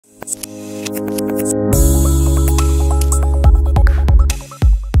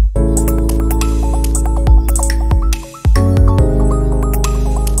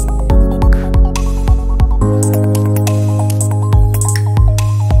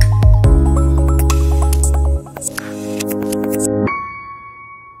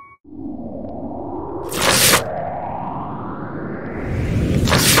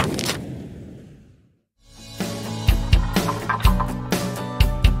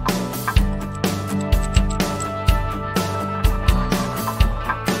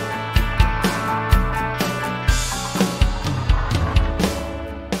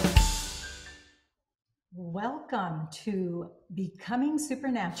to Becoming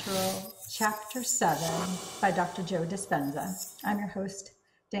Supernatural, Chapter 7 by Dr. Joe Dispenza. I'm your host,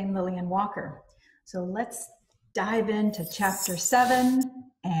 Dame Lillian Walker. So let's dive into Chapter 7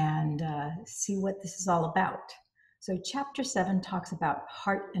 and see what this is all about. So Chapter 7 talks about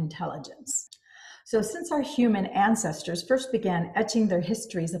heart intelligence. So since our human ancestors first began etching their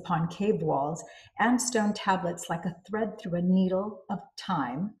histories upon cave walls and stone tablets like a thread through a needle of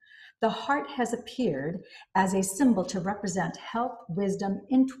time, the heart has appeared as a symbol to represent health, wisdom,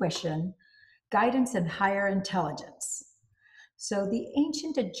 intuition, guidance, and higher intelligence. So the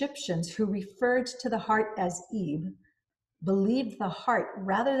ancient Egyptians, who referred to the heart as Eve, believed the heart,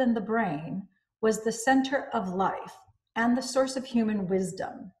 rather than the brain, was the center of life and the source of human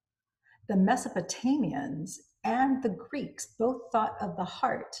wisdom. The Mesopotamians and the Greeks both thought of the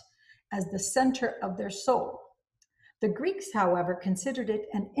heart as the center of their soul. The Greeks, however, considered it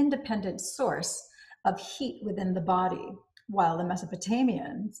an independent source of heat within the body, while the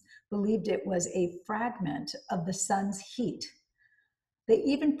Mesopotamians believed it was a fragment of the sun's heat. They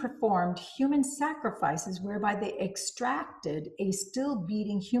even performed human sacrifices whereby they extracted a still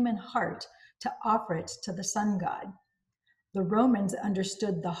beating human heart to offer it to the sun god. The Romans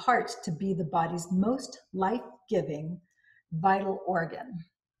understood the heart to be the body's most life-giving, vital organ.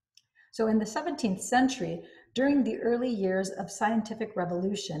 So in the 17th century, during the early years of scientific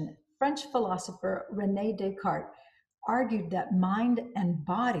revolution, French philosopher René Descartes argued that mind and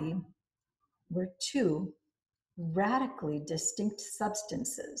body were two radically distinct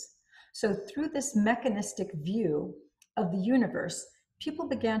substances. So through this mechanistic view of the universe, people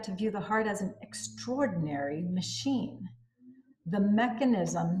began to view the heart as an extraordinary machine. The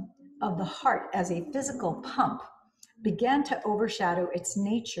mechanism of the heart as a physical pump began to overshadow its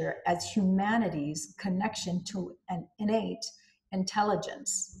nature as humanity's connection to an innate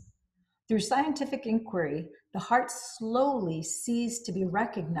intelligence. Through scientific inquiry, the heart slowly ceased to be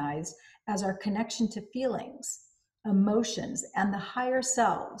recognized as our connection to feelings, emotions, and the higher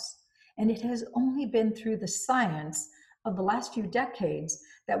selves. And it has only been through the science of the last few decades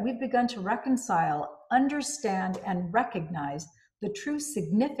that we've begun to reconcile, understand, and recognize the true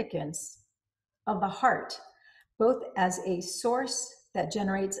significance of the heart, both as a source that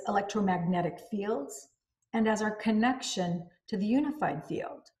generates electromagnetic fields and as our connection to the unified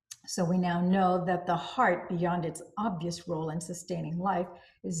field. So we now know that the heart, beyond its obvious role in sustaining life,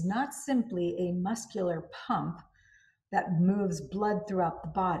 is not simply a muscular pump that moves blood throughout the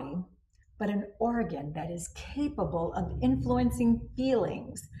body, but an organ that is capable of influencing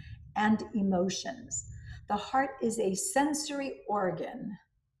feelings and emotions. The heart is a sensory organ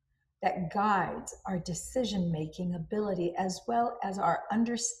that guides our decision-making ability as well as our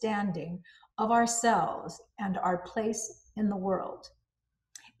understanding of ourselves and our place in the world.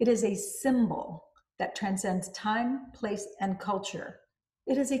 It is a symbol that transcends time, place, and culture.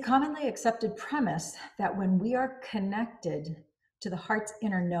 It is a commonly accepted premise that when we are connected to the heart's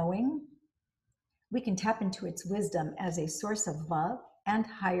inner knowing, we can tap into its wisdom as a source of love and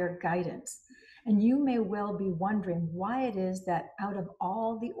higher guidance. And you may well be wondering why it is that out of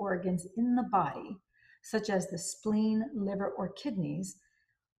all the organs in the body, such as the spleen, liver, or kidneys,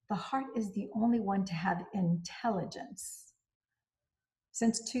 the heart is the only one to have intelligence.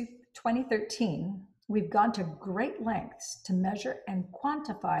 Since 2013, we've gone to great lengths to measure and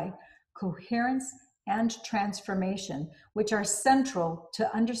quantify coherence and transformation, which are central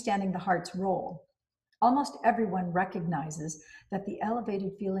to understanding the heart's role. Almost everyone recognizes that the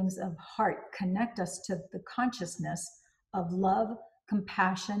elevated feelings of heart connect us to the consciousness of love,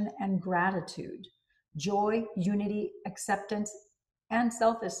 compassion, and gratitude, joy, unity, acceptance, and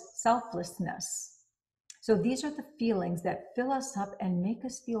selflessness. So these are the feelings that fill us up and make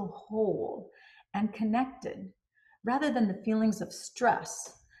us feel whole and connected, rather than the feelings of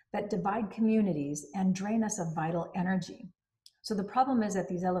stress that divide communities and drain us of vital energy. So the problem is that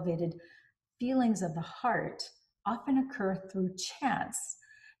these elevated feelings of the heart often occur through chance,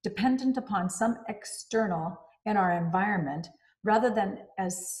 dependent upon some external in our environment, rather than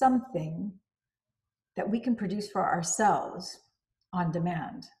as something that we can produce for ourselves on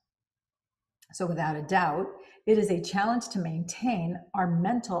demand. So without a doubt, it is a challenge to maintain our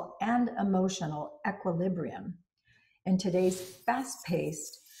mental and emotional equilibrium. In today's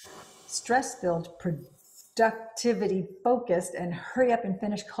fast-paced, stress-filled, productivity-focused, and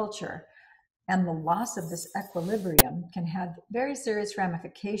hurry-up-and-finish culture, and the loss of this equilibrium can have very serious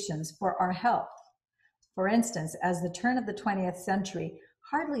ramifications for our health. For instance, as the turn of the 20th century,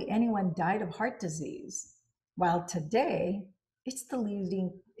 hardly anyone died of heart disease, while today it's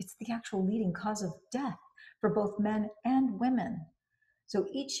the actual leading cause of death for both men and women. So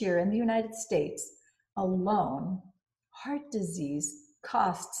each year in the United States alone, heart disease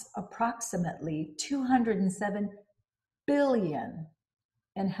costs approximately $207 billion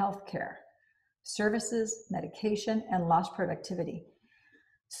in healthcare, services, medication, and lost productivity.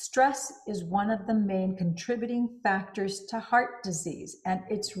 Stress is one of the main contributing factors to heart disease, and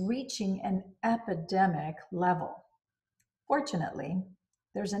it's reaching an epidemic level. Fortunately,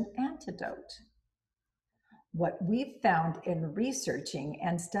 there's an antidote. What we've found in researching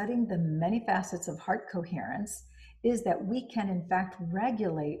and studying the many facets of heart coherence is that we can, in fact,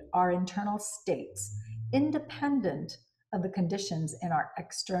 regulate our internal states independent of the conditions in our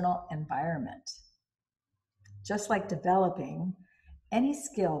external environment. Just like developing any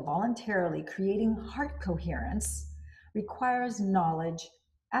skill voluntarily, creating heart coherence requires knowledge,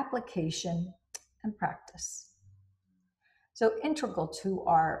 application, and practice. So integral to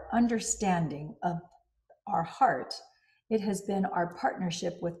our understanding of our heart, it has been our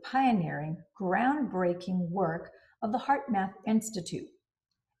partnership with pioneering, groundbreaking work of the HeartMath Institute.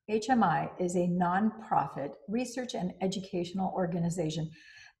 HMI is a nonprofit research and educational organization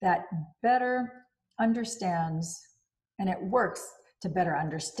that better understands, and it works to better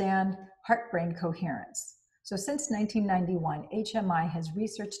understand heart-brain coherence. So since 1991, HMI has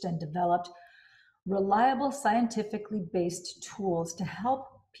researched and developed reliable, scientifically based tools to help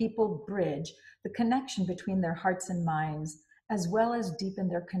people bridge the connection between their hearts and minds, as well as deepen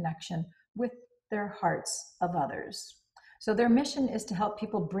their connection with their hearts of others. So their mission is to help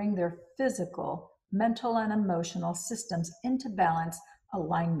people bring their physical, mental, and emotional systems into balance,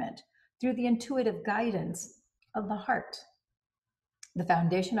 alignment, through the intuitive guidance of the heart. The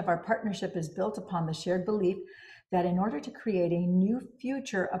foundation of our partnership is built upon the shared belief that in order to create a new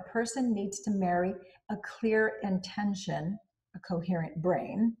future, a person needs to marry a clear intention, a coherent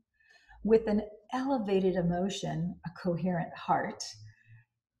brain, with an elevated emotion, a coherent heart.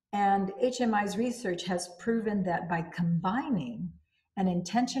 And HMI's research has proven that by combining an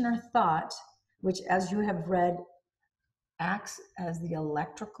intention or thought, which, as you have read, acts as the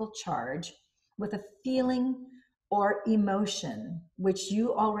electrical charge, with a feeling or emotion, which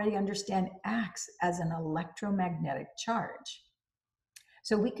you already understand acts as an electromagnetic charge.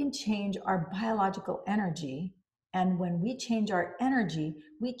 So we can change our biological energy, and when we change our energy,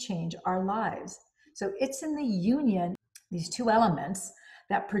 we change our lives. So it's in the union, these two elements,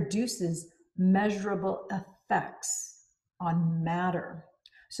 that produces measurable effects on matter.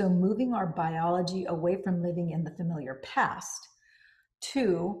 So moving our biology away from living in the familiar past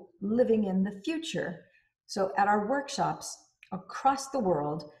to living in the future. So at our workshops across the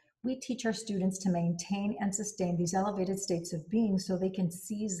world, we teach our students to maintain and sustain these elevated states of being so they can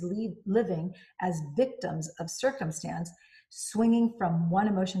cease living as victims of circumstance, swinging from one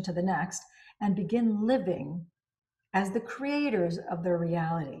emotion to the next, and begin living as the creators of their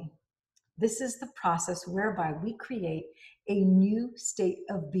reality. This is the process whereby we create a new state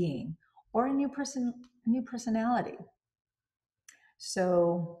of being or a new personality.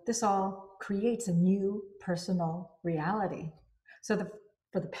 So this all creates a new personal reality. So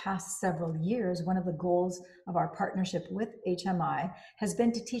for the past several years, one of the goals of our partnership with HMI has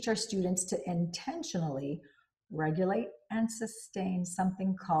been to teach our students to intentionally regulate and sustain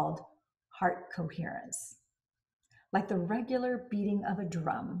something called heart coherence. Like the regular beating of a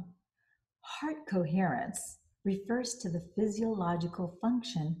drum, heart coherence refers to the physiological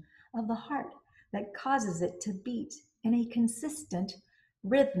function of the heart that causes it to beat in a consistent,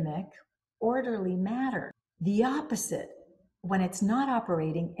 rhythmic, orderly manner. The opposite, when it's not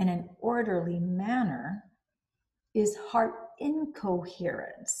operating in an orderly manner, is heart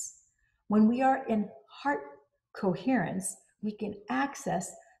incoherence. When we are in heart coherence, we can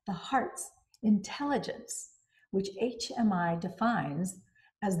access the heart's intelligence, which HMI defines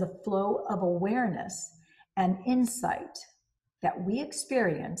as the flow of awareness and insight that we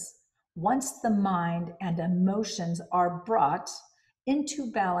experience once the mind and emotions are brought into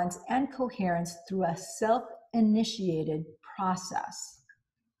balance and coherence through a self-initiated process.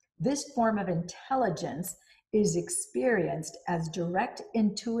 This form of intelligence is experienced as direct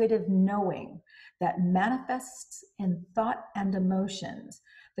intuitive knowing that manifests in thought and emotions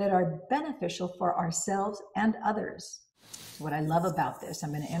that are beneficial for ourselves and others. What I love about this,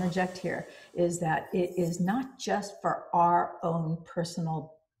 I'm going to interject here, is that it is not just for our own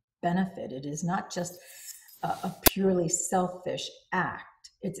personal benefit. It is not just a purely selfish act.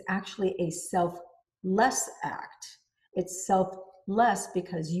 It's actually a selfless act. It's selfless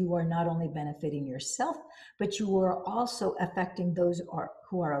because you are not only benefiting yourself, but you are also affecting those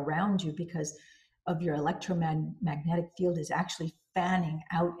who are around you, because of your electromagnetic field is actually fanning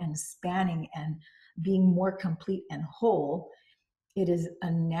out and spanning and being more complete and whole. it is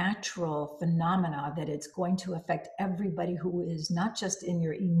a natural phenomena that it's going to affect everybody who is not just in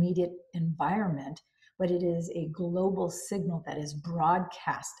your immediate environment, but it is a global signal that is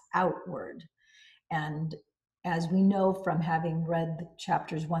broadcast outward. And as we know from having read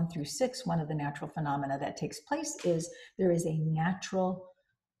chapters 1 through 6, one of the natural phenomena that takes place is there is a natural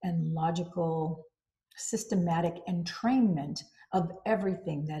and logical, systematic entrainment of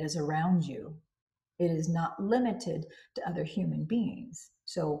everything that is around you. It is not limited to other human beings.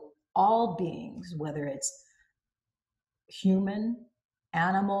 So all beings, whether it's human,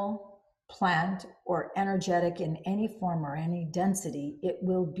 animal, plant, or energetic in any form or any density, it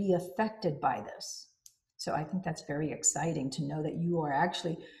will be affected by this. So I think that's very exciting to know that you are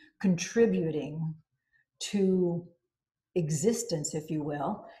actually contributing to existence, if you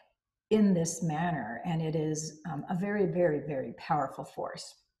will, in this manner. And it is a very, very, very powerful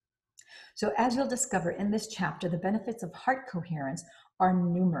force. So as you'll discover in this chapter, the benefits of heart coherence are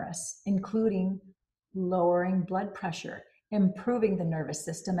numerous, including lowering blood pressure, improving the nervous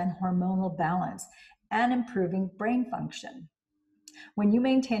system and hormonal balance, and improving brain function. When you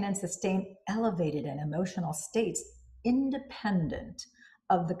maintain and sustain elevated and emotional states independent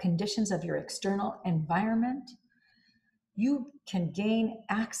of the conditions of your external environment, you can gain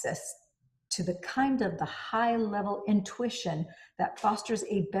access to the kind of the high level intuition that fosters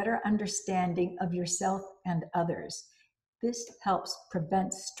a better understanding of yourself and others. This helps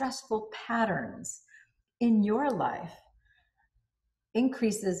prevent stressful patterns in your life,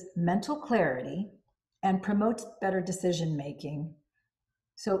 increases mental clarity, and promotes better decision making.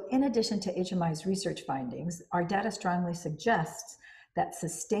 So in addition to HMI's research findings, our data strongly suggests that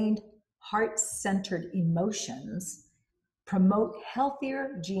sustained heart-centered emotions promote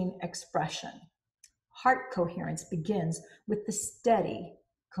healthier gene expression. Heart coherence begins with the steady,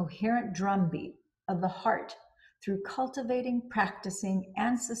 coherent drumbeat of the heart through cultivating, practicing,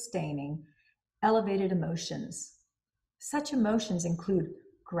 and sustaining elevated emotions. Such emotions include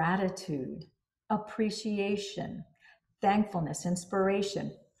gratitude, appreciation, thankfulness,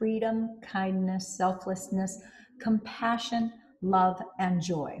 inspiration, freedom, kindness, selflessness, compassion, love, and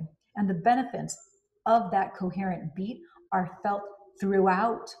joy. And the benefits of that coherent beat are felt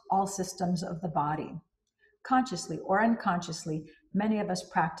throughout all systems of the body. Consciously or unconsciously, many of us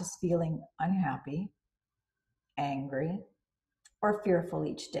practice feeling unhappy, angry, or fearful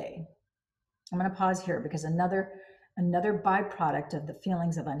each day. I'm going to pause here because another byproduct of the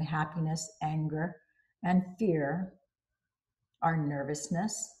feelings of unhappiness, anger, and fear are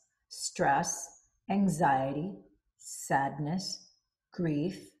nervousness, stress, anxiety, sadness,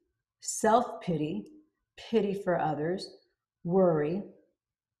 grief, self-pity, pity for others, worry,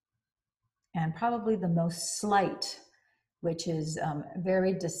 and probably the most slight, which is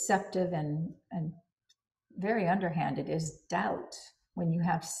very deceptive and very underhanded, is doubt. When you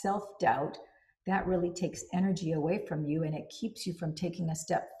have self-doubt, that really takes energy away from you and it keeps you from taking a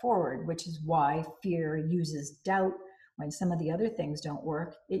step forward, which is why fear uses doubt. When some of the other things don't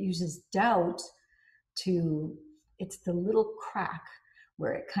work, it uses doubt to, it's the little crack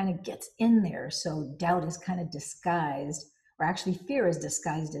where it kind of gets in there. So doubt is kind of disguised, or actually fear is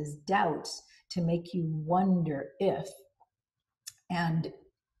disguised as doubt to make you wonder if. And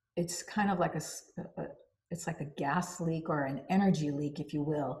it's kind of like it's like a gas leak or an energy leak, if you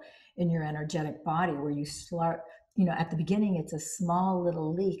will, in your energetic body where you start, at the beginning, it's a small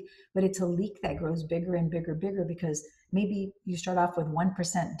little leak, but it's a leak that grows bigger and bigger, because maybe you start off with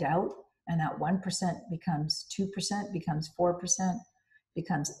 1% doubt and that 1% becomes 2%, becomes 4%,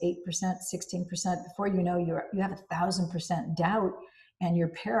 becomes 8%, 16%. Before you know, you have 1,000% doubt and you're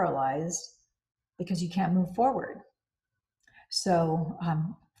paralyzed because you can't move forward. So I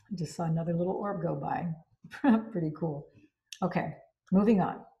just saw another little orb go by. Pretty cool. Okay, moving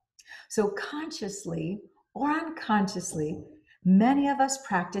on. So consciously or unconsciously, many of us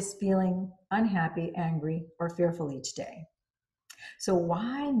practice feeling unhappy, angry, or fearful each day. So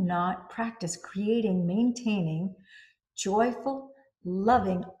why not practice creating, maintaining joyful,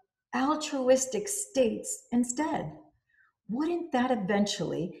 loving, altruistic states instead? Wouldn't that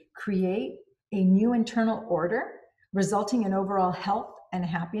eventually create a new internal order, resulting in overall health and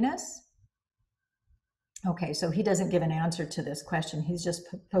happiness? Okay, so he doesn't give an answer to this question. He's just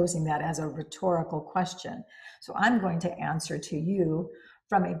posing that as a rhetorical question. So I'm going to answer to you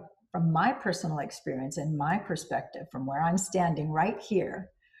from my personal experience and my perspective, from where I'm standing right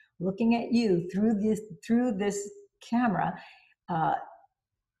here, looking at you through this camera.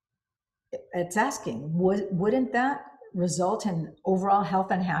 It's asking, wouldn't that result in overall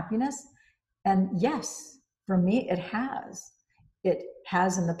health and happiness? And yes, for me, it has. It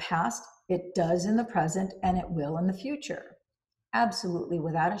has in the past, it does in the present, and it will in the future. absolutely,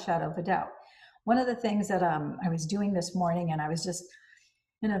 without a shadow of a doubt. One of the things that I was doing this morning, and I was just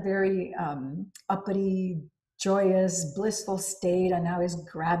in a very uppity, joyous, blissful state, and I was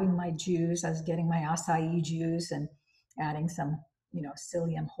grabbing my juice. I was getting my acai juice and adding some,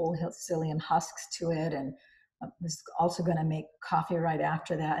 psyllium, whole psyllium husks to it, and was also going to make coffee right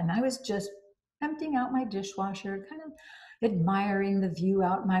after that. And I was just emptying out my dishwasher, kind of admiring the view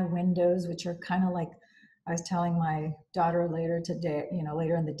out my windows, which are kind of like, I was telling my daughter later today,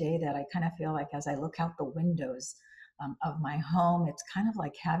 later in the day, that I kind of feel like as I look out the windows of my home, it's kind of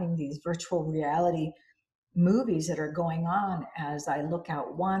like having these virtual reality movies that are going on as I look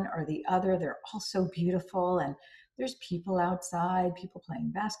out one or the other. They're all so beautiful, and there's people outside, people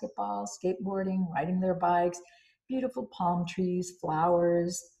playing basketball, skateboarding, riding their bikes, beautiful palm trees,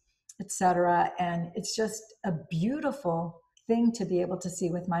 flowers, etc. And it's just a beautiful thing to be able to see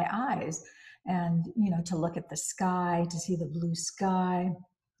with my eyes, and to look at the sky, to see the blue sky.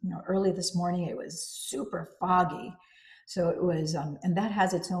 Early this morning it was super foggy, so it was, and that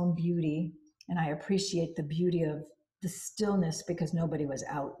has its own beauty. And I appreciate the beauty of the stillness because nobody was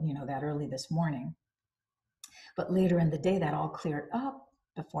out, that early this morning. But later in the day, that all cleared up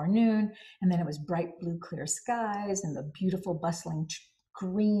before noon. And then it was bright blue, clear skies and the beautiful, bustling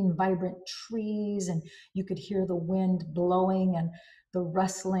green, vibrant trees. And you could hear the wind blowing and the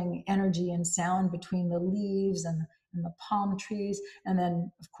rustling energy and sound between the leaves and the palm trees. And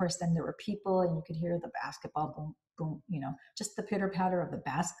then, of course, then there were people, and you could hear the basketball boom, boom, just the pitter patter of the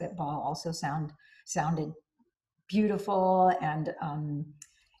basketball also sounded beautiful.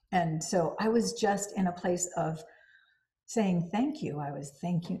 And so I was just in a place of saying thank you. I was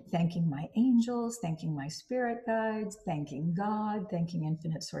thanking my angels, thanking my spirit guides, thanking God, thanking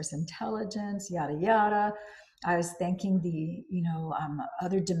infinite source intelligence, yada yada. I was thanking the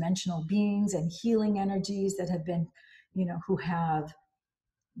other dimensional beings and healing energies that have been, who have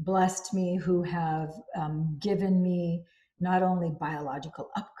blessed me, who have given me not only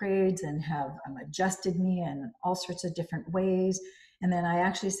biological upgrades and have adjusted me in all sorts of different ways. And then I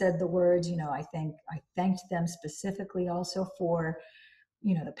actually said the words, I thanked them specifically also for,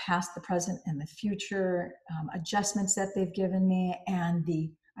 the past, the present, and the future adjustments that they've given me. And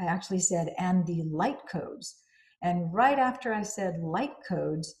I actually said, and the light codes. And right after I said light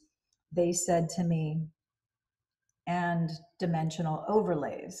codes, they said to me, and dimensional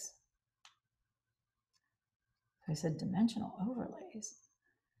overlays. I said, dimensional overlays.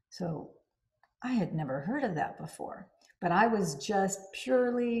 So I had never heard of that before, but I was just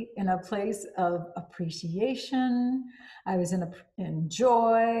purely in a place of appreciation. I was in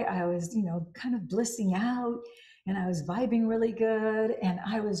joy. I was, kind of blissing out, and I was vibing really good. And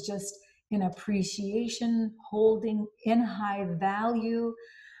I was just in appreciation, holding in high value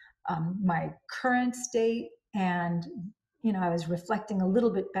my current state. And I was reflecting a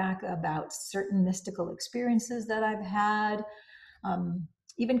little bit back about certain mystical experiences that I've had,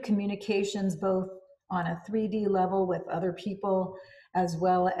 even communications, both on a 3D level with other people, as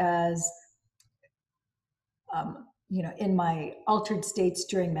well as, in my altered states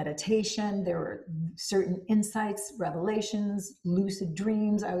during meditation. There were certain insights, revelations, lucid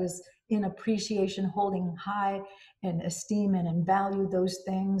dreams. I was in appreciation, holding high in esteem and in value those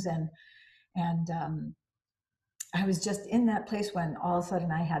things. And I was just in that place when all of a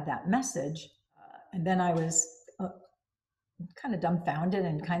sudden I had that message. And then I was kind of dumbfounded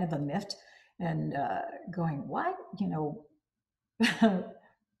and kind of miffed and going, what? I know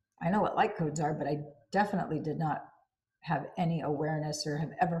what light codes are, but I definitely did not have any awareness or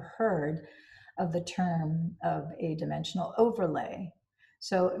have ever heard of the term of a dimensional overlay.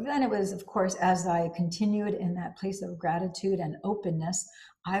 So then it was, of course, as I continued in that place of gratitude and openness,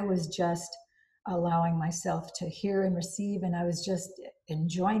 I was just allowing myself to hear and receive, and I was just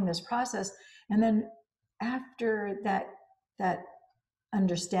enjoying this process. And then after that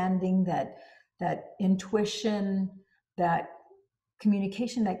understanding, that intuition, that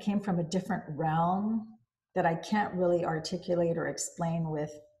communication that came from a different realm that I can't really articulate or explain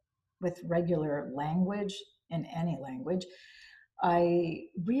with regular language, in any language, I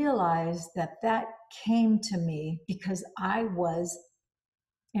realized that came to me because I was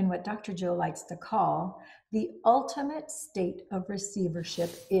in what Dr. Joe likes to call the ultimate state of receivership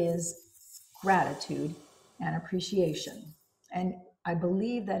is gratitude and appreciation. And I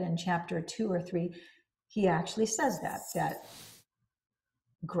believe that in chapter 2 or 3, he actually says that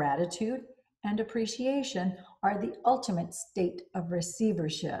gratitude and appreciation are the ultimate state of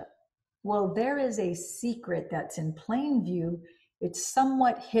receivership. Well, there is a secret that's in plain view it's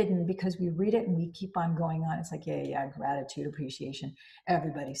somewhat hidden because we read it and we keep on going on. It's like, yeah, gratitude, appreciation.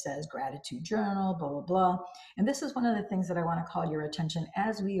 Everybody says gratitude journal, blah, blah, blah. And this is one of the things that I want to call your attention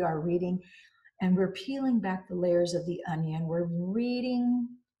as we are reading and we're peeling back the layers of the onion. We're reading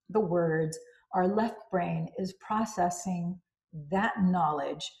the words. Our left brain is processing that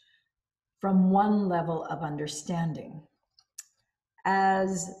knowledge from one level of understanding.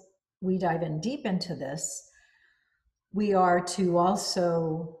 As we dive in deep into this, we are to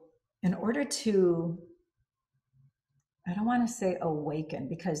also, in order to, I don't want to say awaken,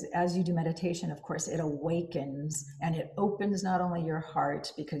 because as you do meditation, of course, it awakens and it opens not only your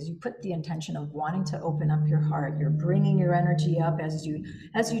heart, because you put the intention of wanting to open up your heart. You're bringing your energy up as you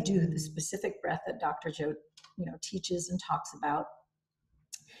do the specific breath that Dr. Joe, teaches and talks about.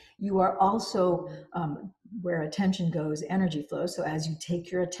 You are also, where attention goes, energy flows. So as you take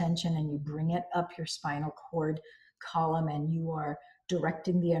your attention and you bring it up your spinal cord column and you are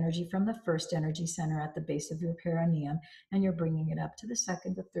directing the energy from the first energy center at the base of your perineum, and you're bringing it up to the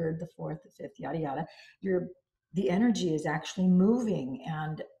second, the third, the fourth, the fifth, yada, yada. The energy is actually moving,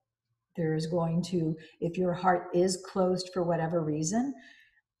 and there's going to, if your heart is closed for whatever reason,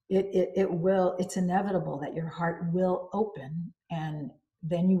 it's inevitable that your heart will open, and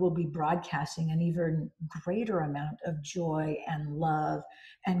then you will be broadcasting an even greater amount of joy and love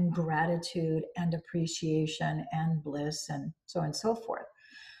and gratitude and appreciation and bliss and so on and so forth.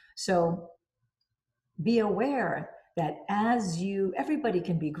 So be aware that everybody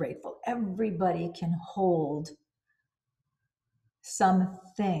can be grateful. Everybody can hold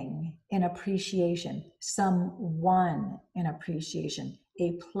something in appreciation, someone in appreciation,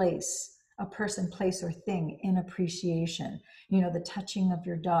 a place, a person, place, or thing in appreciation. The touching of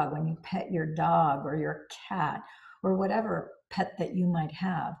your dog when you pet your dog or your cat or whatever pet that you might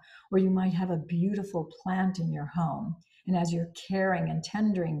have, or you might have a beautiful plant in your home. And as you're caring and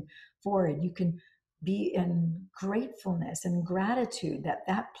tendering for it, you can be in gratefulness and gratitude that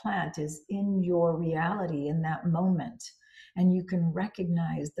that plant is in your reality in that moment. And you can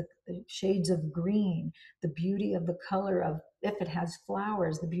recognize the shades of green, the beauty of the color of, if it has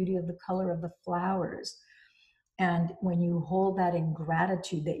flowers, the beauty of the color of the flowers. And when you hold that in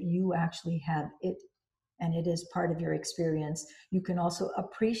gratitude that you actually have it, and it is part of your experience, you can also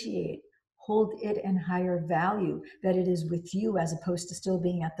appreciate, hold it in higher value, that it is with you as opposed to still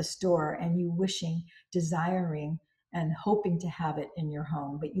being at the store and you wishing, desiring, and hoping to have it in your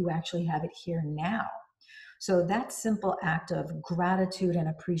home, but you actually have it here now. So that simple act of gratitude and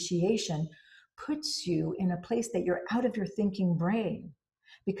appreciation puts you in a place that you're out of your thinking brain,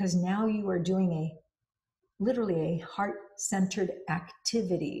 because now you are doing literally a heart-centered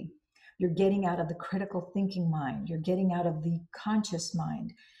activity. You're getting out of the critical thinking mind. You're getting out of the conscious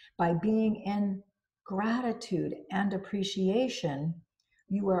mind. By being in gratitude and appreciation,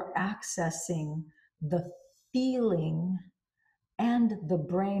 you are accessing the feeling and the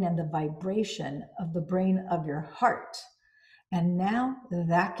brain and the vibration of the brain of your heart. And now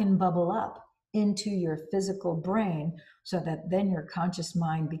that can bubble up into your physical brain so that then your conscious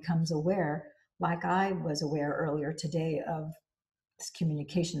mind becomes aware, like I was aware earlier today of this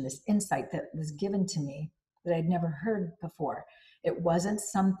communication, this insight that was given to me that I'd never heard before. It wasn't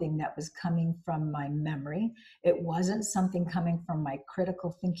something that was coming from my memory. It wasn't something coming from my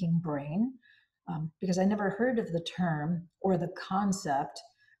critical thinking brain. Because I never heard of the term or the concept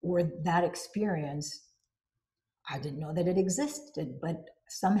or that experience. I didn't know that it existed, but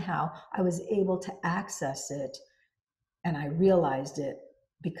somehow I was able to access it, and I realized it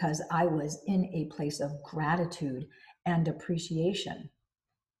because I was in a place of gratitude and appreciation.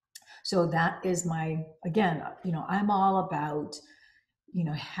 So that is again, I'm all about,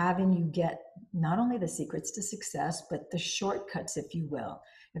 having you get not only the secrets to success, but the shortcuts, if you will.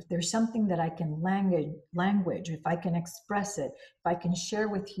 If there's something that I can language, if I can express it, if I can share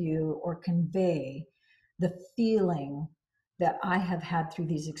with you or convey the feeling that I have had through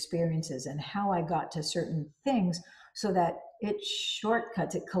these experiences and how I got to certain things, so that it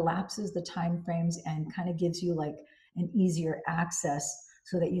shortcuts, it collapses the time frames and kind of gives you like an easier access,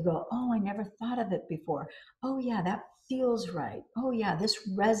 so that you go, oh, I never thought of it before. Oh yeah, that feels right. Oh yeah, this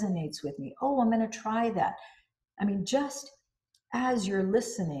resonates with me. Oh, I'm going to try that. I mean, just as you're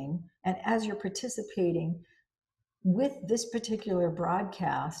listening and as you're participating with this particular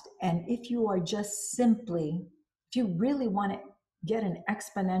broadcast, and if you really want to get an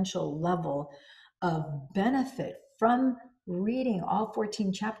exponential level of benefit from reading all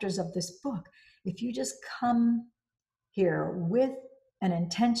 14 chapters of this book, if you just come here with an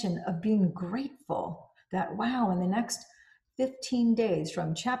intention of being grateful that, wow, in the next 15 days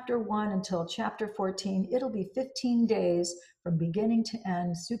from chapter 1 until chapter 14. It'll be 15 days from beginning to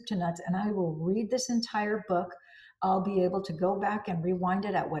end, soup to nuts, and I will read this entire book. I'll be able to go back and rewind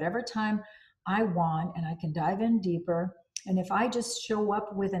it at whatever time I want, and I can dive in deeper. And if I just show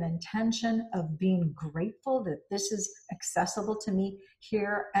up with an intention of being grateful that this is accessible to me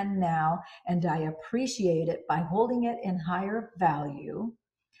here and now, and I appreciate it by holding it in higher value,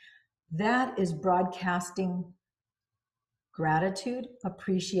 that is broadcasting gratitude,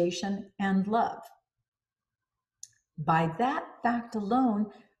 appreciation, and love. By that fact alone,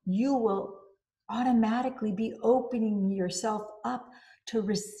 you will automatically be opening yourself up to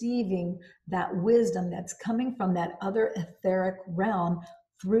receiving that wisdom that's coming from that other etheric realm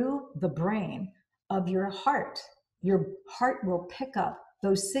through the brain of your heart. Your heart will pick up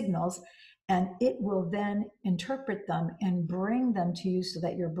those signals and it will then interpret them and bring them to you so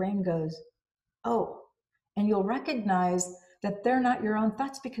that your brain goes, oh, and you'll recognize that they're not your own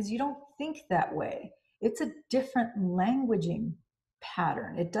thoughts because you don't think that way. It's a different languaging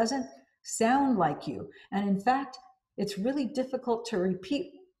pattern. It doesn't sound like you. And in fact, it's really difficult to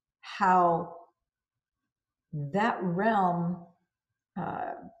repeat how that realm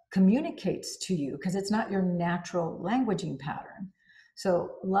communicates to you because it's not your natural languaging pattern.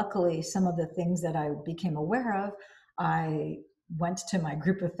 So luckily, some of the things that I became aware of, I went to my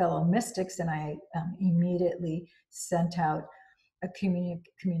group of fellow mystics and I immediately sent out a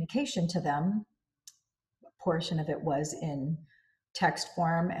communication to them. A portion of it was in text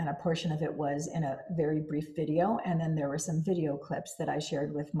form and a portion of it was in a very brief video. And then there were some video clips that I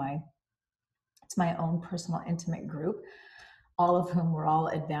shared with it's my own personal intimate group, all of whom were all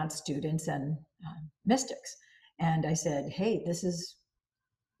advanced students and mystics. And I said, hey, this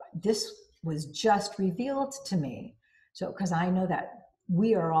was just revealed to me. So, because I know that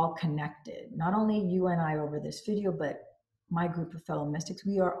we are all connected, not only you and I over this video, but my group of fellow mystics,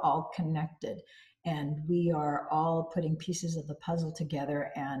 we are all connected and we are all putting pieces of the puzzle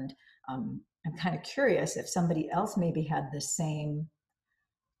together. And I'm kind of curious if somebody else maybe had the same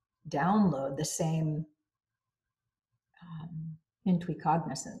download, the same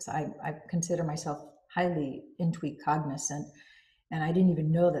intuicognizance. I consider myself highly intuicognizant, and I didn't even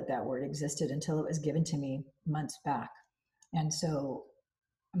know that word existed until it was given to me months back. And so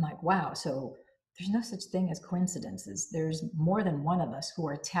I'm like, wow, so there's no such thing as coincidences. There's more than one of us who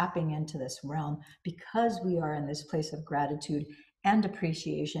are tapping into this realm because we are in this place of gratitude and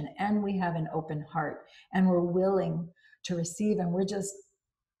appreciation, and we have an open heart, and we're willing to receive, and we're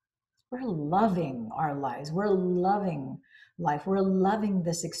loving our lives. We're loving life. We're loving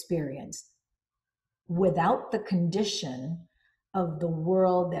this experience without the condition of the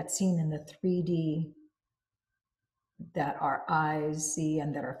world that's seen in the 3D that our eyes see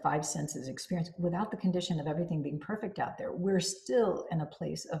and that our five senses experience, without the condition of everything being perfect out there. We're still in a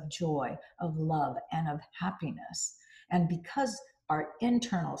place of joy, of love, and of happiness. And because our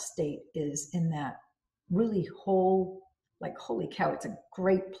internal state is in that really whole, like, holy cow, it's a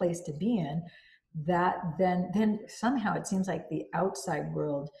great place to be in, that then somehow it seems like the outside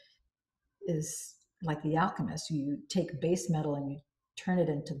world is like the alchemist. You take base metal and you turn it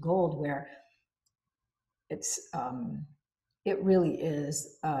into gold, where it really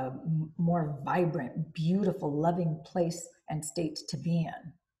is a more vibrant, beautiful, loving place and state to be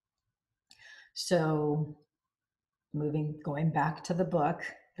in. So going back to the book,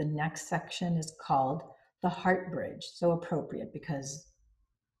 the next section is called The Heart Bridge. So appropriate because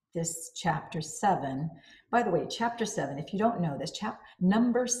this chapter 7, by the way, chapter 7, if you don't know this,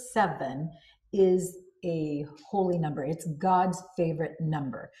 number 7 is a holy number. It's God's favorite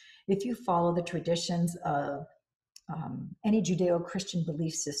number. If you follow the traditions of any Judeo-Christian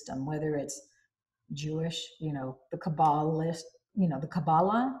belief system, whether it's Jewish, the Kabbalist, the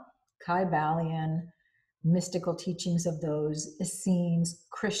Kabbalah, Kybalion, mystical teachings of those, Essenes,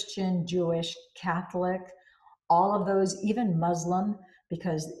 Christian, Jewish, Catholic, all of those, even Muslim,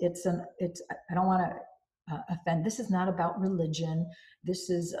 because I don't want to offend. This is not about religion.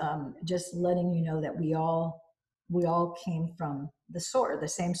 This is just letting you know that we all came from the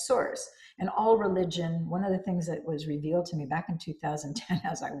same source. And all religion, one of the things that was revealed to me back in 2010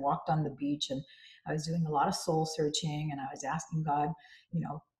 as I walked on the beach and I was doing a lot of soul searching and I was asking God,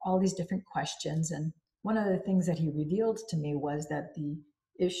 all these different questions. And one of the things that he revealed to me was that the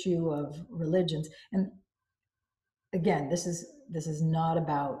issue of religions, and again, this is not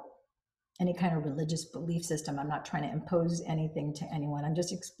about any kind of religious belief system. I'm not trying to impose anything to anyone. I'm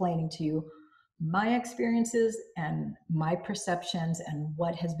just explaining to you my experiences and my perceptions and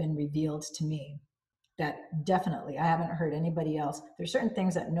what has been revealed to me. That definitely, I haven't heard anybody else. There's certain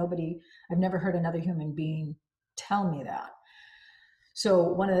things that I've never heard another human being tell me that. So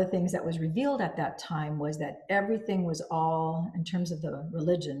one of the things that was revealed at that time was that everything was all, in terms of the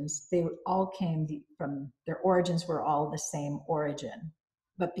religions, they all came from, their origins were all the same origin.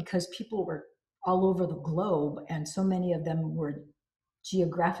 But because people were all over the globe and so many of them were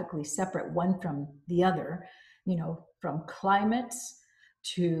geographically separate one from the other, from climates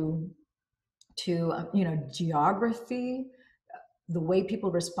to geography, the way people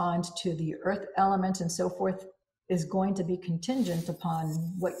respond to the earth elements and so forth is going to be contingent upon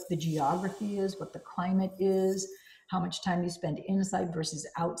what the geography is, what the climate is, how much time you spend inside versus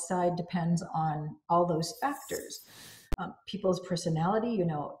outside depends on all those factors. People's personality,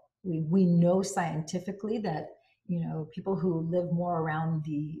 we know scientifically that, people who live more around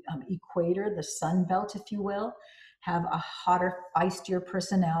the equator, the sun belt, if you will, have a hotter, feistier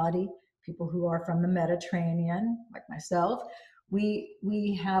personality. People who are from the Mediterranean, like myself,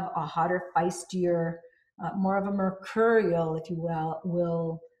 we have a hotter, feistier, more of a mercurial, if you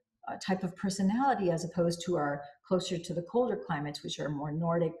will type of personality, as opposed to our closer to the colder climates, which are more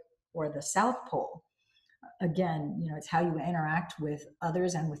Nordic or the South Pole. Again, it's how you interact with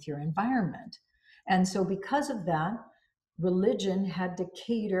others and with your environment. And so because of that, religion had to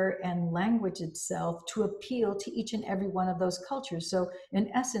cater and language itself to appeal to each and every one of those cultures. So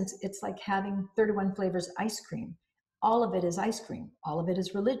in essence, it's like having 31 flavors ice cream. All of it is ice cream. All of it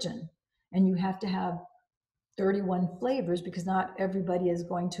is religion. And you have to have 31 flavors because not everybody is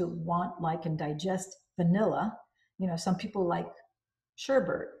going to want, like, and digest vanilla. Some people like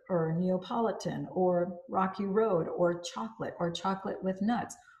sherbet or Neapolitan or Rocky Road or chocolate with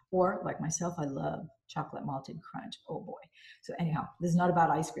nuts. Or like myself, I love chocolate malted crunch. Oh boy. So anyhow, this is not about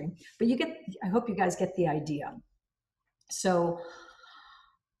ice cream, but I hope you guys get the idea. So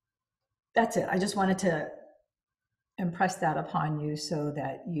that's it. I just wanted to impress that upon you so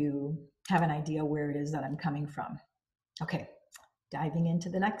that you have an idea where it is that I'm coming from. Okay, diving into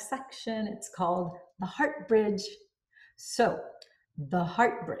the next section. It's called the heart bridge. So the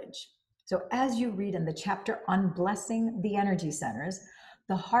heart bridge. So as you read in the chapter on blessing the energy centers,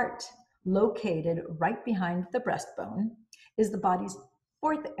 the heart, located right behind the breastbone, is the body's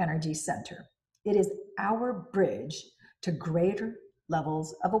fourth energy center. It is our bridge to greater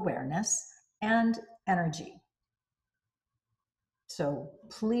levels of awareness and energy. So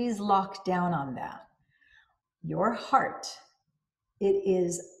please lock down on that. Your heart, it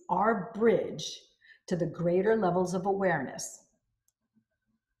is our bridge to the greater levels of awareness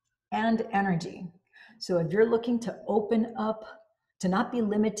and energy. So if you're looking to open up, to not be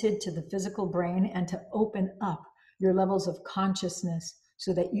limited to the physical brain, and to open up your levels of consciousness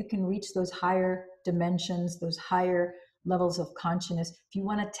so that you can reach those higher dimensions, those higher levels of consciousness, if you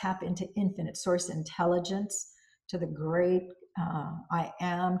want to tap into infinite source intelligence, to the great I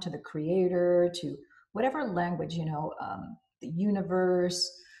am, to the creator, to whatever language, the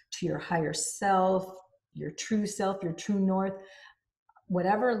universe, to your higher self, your true north,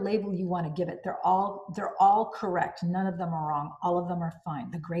 whatever label you want to give it, they're all correct. None of them are wrong. All of them are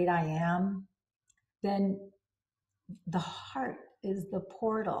fine. The great I am, then the heart is the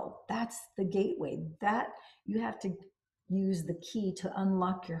portal. That's the gateway. That you have to use the key to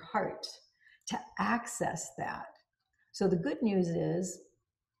unlock your heart, to access that. So the good news is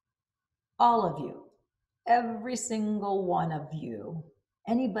all of you, every single one of you,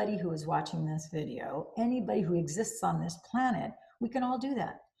 anybody who is watching this video, anybody who exists on this planet, we can all do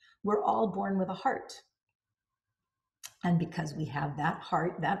that. We're all born with a heart. And because we have that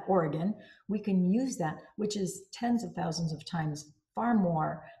heart, that organ, we can use that, which is tens of thousands of times far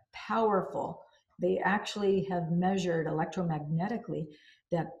more powerful. They actually have measured electromagnetically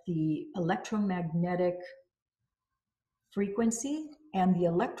that the electromagnetic frequency and the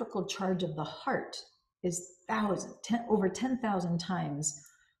electrical charge of the heart is over 10,000 times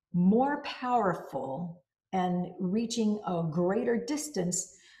more powerful and reaching a greater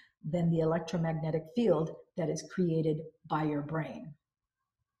distance than the electromagnetic field that is created by your brain.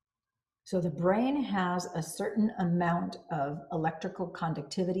 So the brain has a certain amount of electrical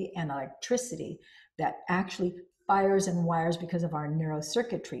conductivity and electricity that actually fires and wires because of our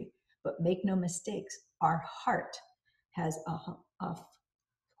neurocircuitry. But make no mistakes, our heart has a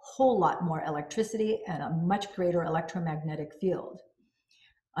whole lot more electricity and a much greater electromagnetic field.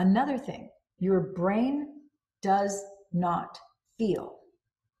 Another thing, your brain does not feel.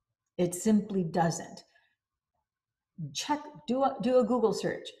 It simply doesn't. Do a Google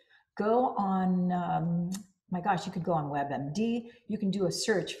search. Go on, my gosh, you could go on WebMD. You can do a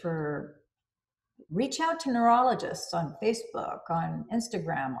search for, reach out to neurologists on Facebook, on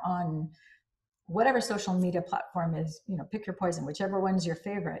Instagram, on whatever social media platform is, pick your poison, whichever one's your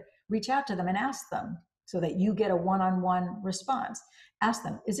favorite. Reach out to them and ask them. so that you get a one-on-one response. Ask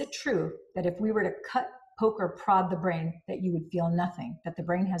them, is it true that if we were to cut, poke, or prod the brain, that you would feel nothing, that the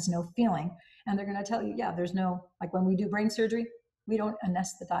brain has no feeling? And they're going to tell you, yeah, there's no, like when we do brain surgery, we don't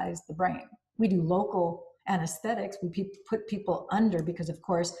anesthetize the brain. We do local anesthetics. We put people under because, of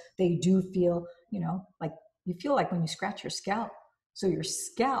course, they do feel, like you feel like when you scratch your scalp. So your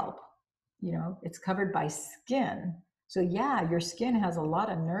scalp, it's covered by skin. So yeah, your skin has a lot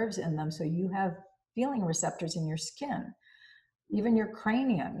of nerves in them. So you have feeling receptors in your skin. Even your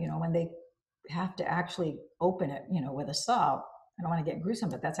cranium, when they have to actually open it, with a saw. I don't want to get gruesome,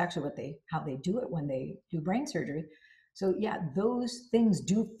 but that's actually how they do it when they do brain surgery. So yeah, those things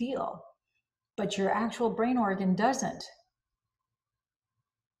do feel, but your actual brain organ doesn't.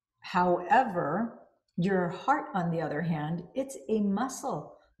 However, your heart, on the other hand, it's a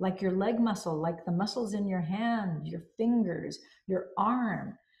muscle, like your leg muscle, like the muscles in your hand, your fingers, your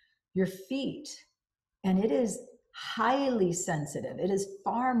arm, your feet. And it is highly sensitive. It is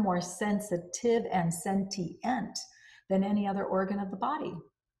far more sensitive and sentient than any other organ of the body.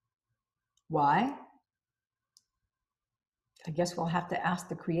 Why? I guess we'll have to ask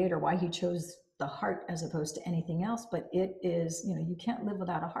the creator why he chose the heart as opposed to anything else, but it is, you can't live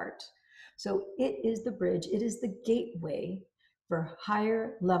without a heart. So it is the bridge, it is the gateway for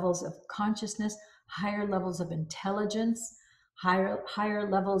higher levels of consciousness, higher levels of intelligence, higher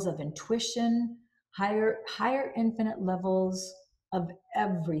levels of intuition, higher infinite levels of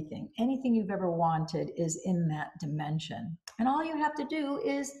everything. Anything you've ever wanted is in that dimension. And all you have to do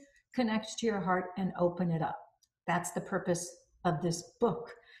is connect to your heart and open it up. That's the purpose of this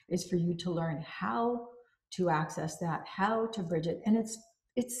book, is for you to learn how to access that, how to bridge it. And it's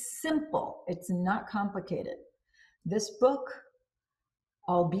simple. It's not complicated. This book,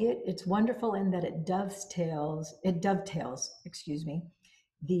 albeit it's wonderful in that it dovetails,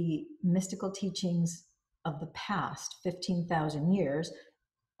 the mystical teachings of the past 15,000 years,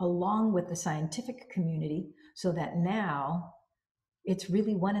 along with the scientific community, so that now it's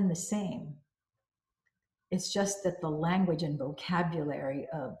really one and the same. It's just that the language and vocabulary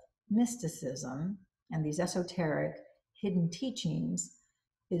of mysticism and these esoteric hidden teachings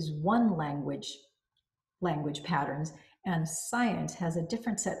is one language patterns, and science has a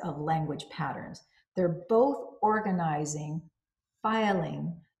different set of language patterns. They're both organizing,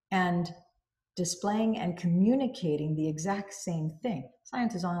 filing, and displaying and communicating the exact same thing.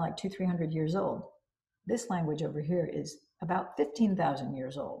 Science is only like 200-300 years old. This language over here is about 15,000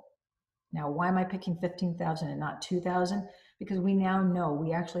 years old. Now, why am I picking 15,000 and not 2,000? Because we now know,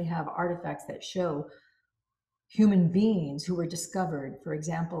 we actually have artifacts that show human beings who were discovered, for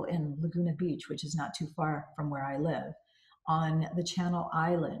example, in Laguna Beach, which is not too far from where I live. On the Channel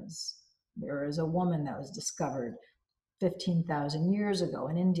Islands, there is a woman that was discovered 15,000 years ago,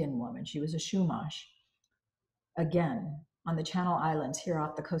 an Indian woman. She was a Chumash. Again, on the Channel Islands here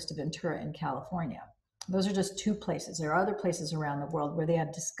off the coast of Ventura in California. Those are just two places. There are other places around the world where they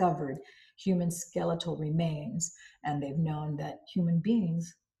have discovered human skeletal remains, and they've known that human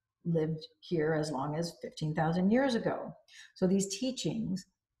beings lived here as long as 15,000 years ago. So these teachings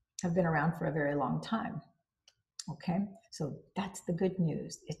have been around for a very long time. Okay, so that's the good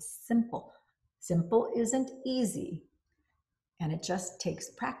news. It's simple. Simple isn't easy, and it just takes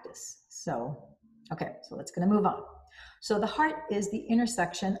practice. So, okay, so let's gonna move on. So the heart is the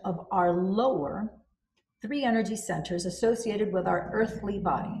intersection of our lower 3 energy centers associated with our earthly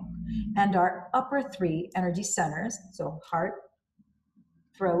body, and our upper 3 energy centers, so heart,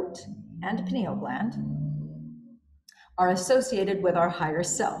 throat, and pineal gland, are associated with our higher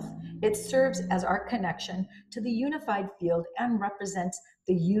self. It serves as our connection to the unified field and represents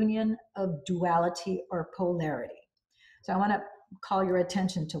the union of duality or polarity. So I want to call your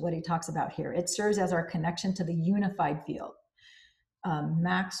attention to what he talks about here. It serves as our connection to the unified field.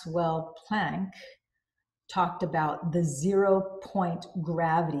 Maxwell Planck talked about the 0-point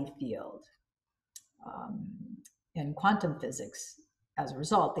gravity field. In quantum physics, as a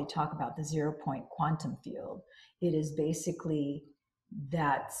result, they talk about the 0-point quantum field. It is basically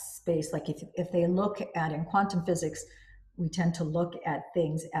that space, like if they look at, in quantum physics, we tend to look at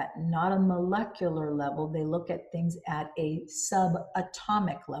things at not a molecular level, they look at things at a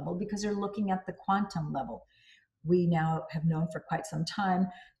subatomic level because they're looking at the quantum level. We now have known for quite some time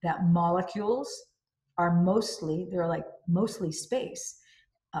that molecules are mostly space,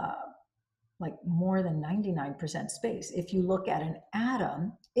 like more than 99% space. If you look at an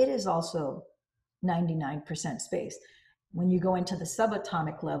atom, it is also 99% space. When you go into the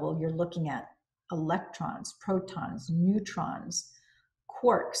subatomic level, you're looking at electrons, protons, neutrons,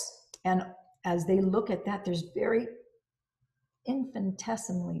 quarks. And as they look at that, there's very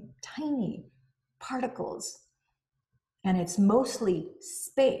infinitesimally tiny particles, and it's mostly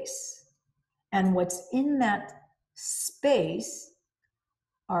space. And what's in that space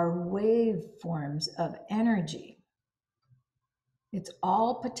are waveforms of energy. It's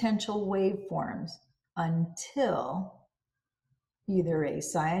all potential waveforms until either a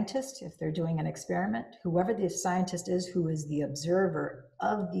scientist, if they're doing an experiment, whoever the scientist is who is the observer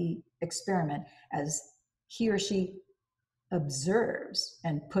of the experiment, as he or she observes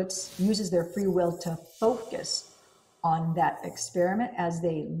and uses their free will to focus on that experiment, as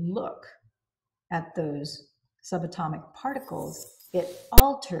they look at those subatomic particles, it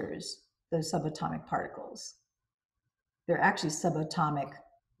alters those subatomic particles. They're actually subatomic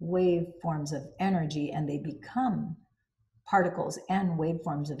waveforms of energy, and they become particles and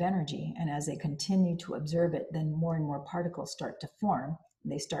waveforms of energy. And as they continue to observe it, then more and more particles start to form,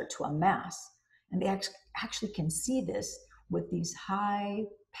 and they start to amass. And they actually can see this with these high,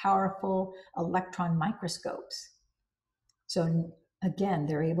 powerful electron microscopes. So again,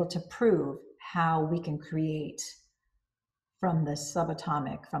 they're able to prove how we can create from the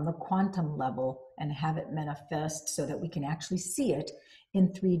subatomic, from the quantum level, and have it manifest so that we can actually see it in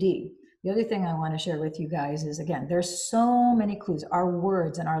 3D. The other thing I want to share with you guys is, again, there's so many clues. Our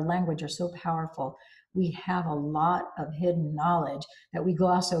words and our language are so powerful. We have a lot of hidden knowledge that we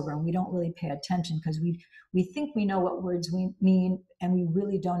gloss over, and we don't really pay attention because we think we know what words we mean, and we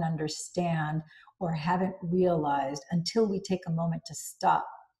really don't understand or haven't realized until we take a moment to stop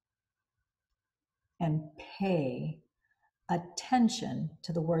and pay attention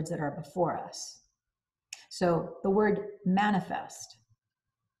to the words that are before us. So the word manifest,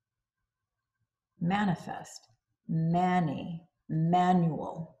 mani,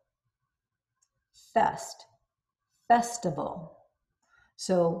 manual, fest, festival.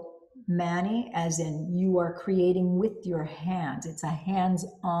 So mani, as in you are creating with your hands. It's a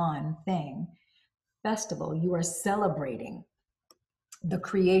hands-on thing. Festival, you are celebrating the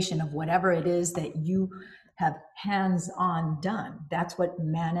creation of whatever it is that you have hands-on done. That's what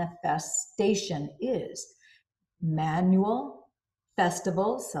manifestation is. Manual,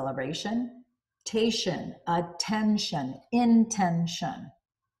 festival, celebration, tation, attention, intention.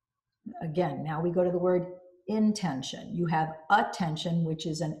 Again, now we go to the word intention. You have attention, which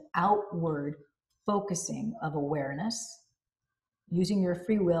is an outward focusing of awareness, using your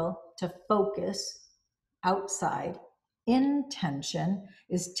free will to focus outside. Intention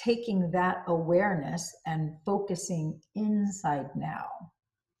is taking that awareness and focusing inside now,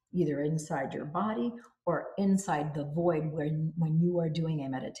 either inside your body or inside the void, where when you are doing a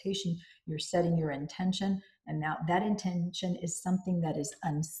meditation, you're setting your intention. And now that intention is something that is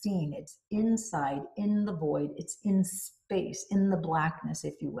unseen. It's inside, in the void. It's in space, in the blackness,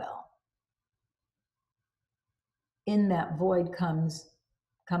 if you will. In that void come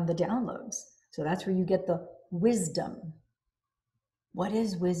the downloads. So that's where you get the wisdom. What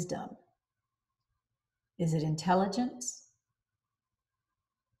is wisdom? Is it intelligence?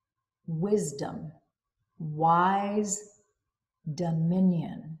 Wisdom, wise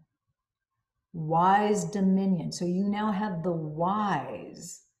dominion. Wise dominion. So you now have the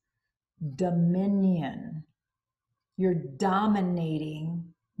wise dominion. You're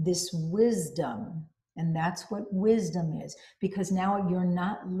dominating this wisdom. And that's what wisdom is, because now you're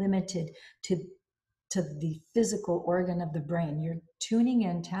not limited to the physical organ of the brain. You're tuning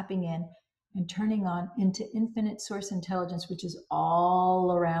in, tapping in, and turning on into infinite source intelligence, which is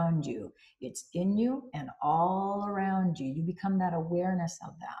all around you. It's in you and all around you. You become that awareness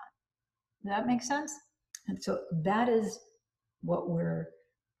of that. Does that make sense? And so that is what we're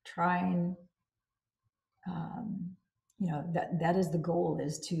trying, that is the goal,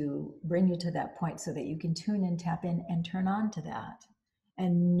 is to bring you to that point so that you can tune in, tap in, and turn on to that.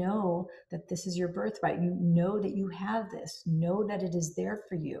 And know that this is your birthright. You know that you have this. Know that it is there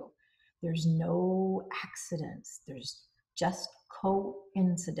for you. There's no accidents. There's just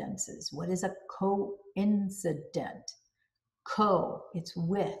coincidences. What is a coincident? It's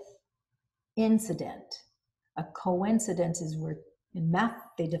with. Incident. A coincidence is where, in math,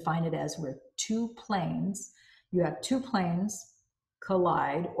 they define it as where two planes, you have two planes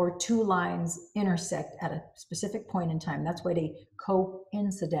collide, or two lines intersect at a specific point in time. That's what a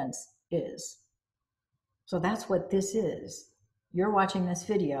coincidence is. So that's what this is. You're watching this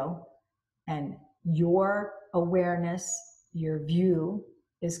video, and your awareness, your view,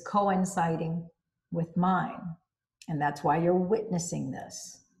 is coinciding with mine. And that's why you're witnessing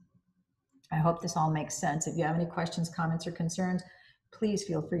this. I hope this all makes sense. If you have any questions, comments, or concerns, please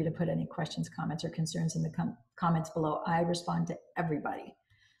feel free to put any questions, comments, or concerns in the comments below. I respond to everybody.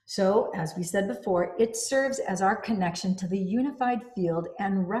 So, as we said before, it serves as our connection to the unified field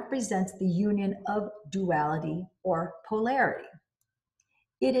and represents the union of duality or polarity.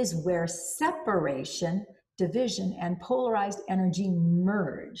 It is where separation, division, and polarized energy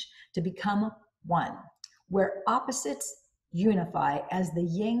merge to become one, where opposites unify as the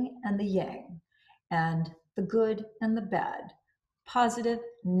yin and the yang, and the good and the bad, positive,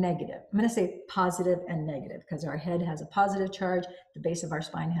 negative. I'm going to say positive and negative because our head has a positive charge, the base of our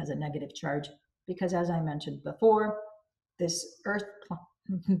spine has a negative charge, because as I mentioned before, this earth,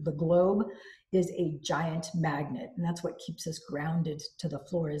 the globe, is a giant magnet, and that's what keeps us grounded to the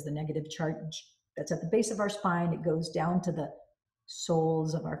floor, is the negative charge that's at the base of our spine. It goes down to the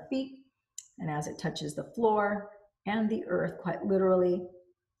soles of our feet, and as it touches the floor and the earth, quite literally,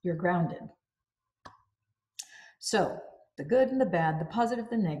 you're grounded. So the good and the bad, the positive,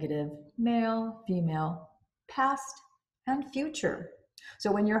 the negative, male, female, past, and future.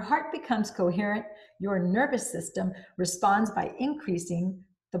 So when your heart becomes coherent, your nervous system responds by increasing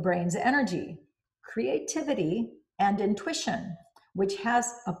the brain's energy, creativity, and intuition, which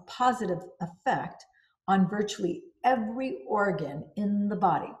has a positive effect on virtually every organ in the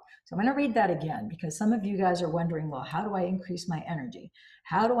body. So I'm going to read that again because some of you guys are wondering, well, how do I increase my energy?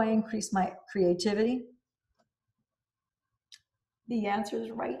 How do I increase my creativity? The answer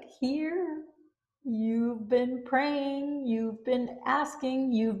is right here. You've been praying, you've been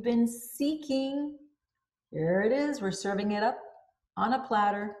asking, you've been seeking. Here it is. We're serving it up on a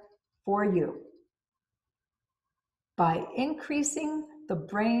platter for you. By increasing the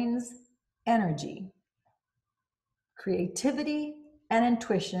brain's energy, creativity, and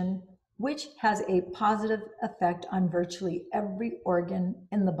intuition, which has a positive effect on virtually every organ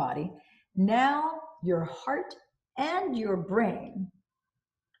in the body, now your heart and your brain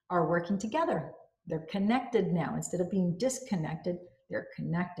are working together. They're connected now. Instead of being disconnected, they're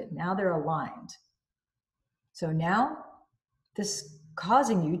connected. Now they're aligned. So now this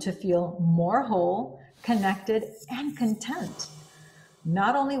causing you to feel more whole, connected, and content,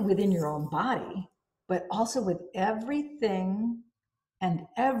 not only within your own body, but also with everything and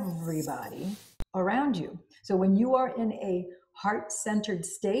everybody around you. So when you are in a heart-centered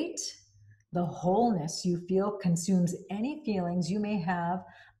state, the wholeness you feel consumes any feelings you may have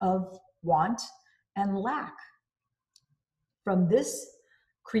of want and lack. From this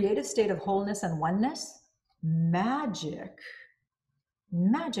creative state of wholeness and oneness, magic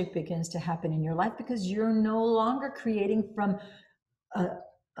begins to happen in your life because you're no longer creating from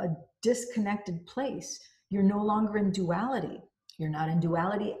a disconnected place. You're no longer in duality. You're not in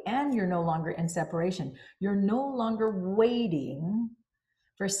duality and you're no longer in separation. You're no longer waiting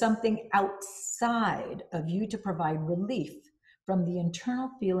for something outside of you to provide relief from the internal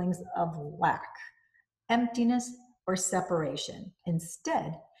feelings of lack, emptiness, or separation.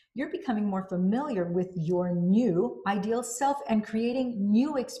 Instead, you're becoming more familiar with your new ideal self and creating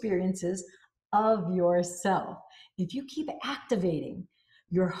new experiences of yourself. If you keep activating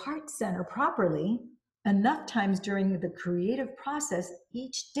your heart center properly enough times during the creative process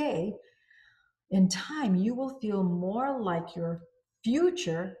each day, in time, you will feel more like your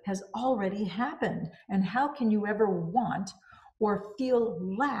future has already happened. And how can you ever want or feel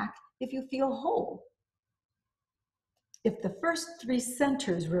lack if you feel whole? If the first three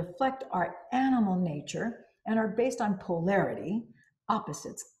centers reflect our animal nature and are based on polarity,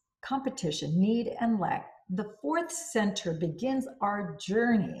 opposites, competition, need, and lack, the fourth center begins our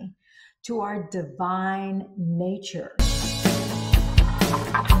journey to our divine nature.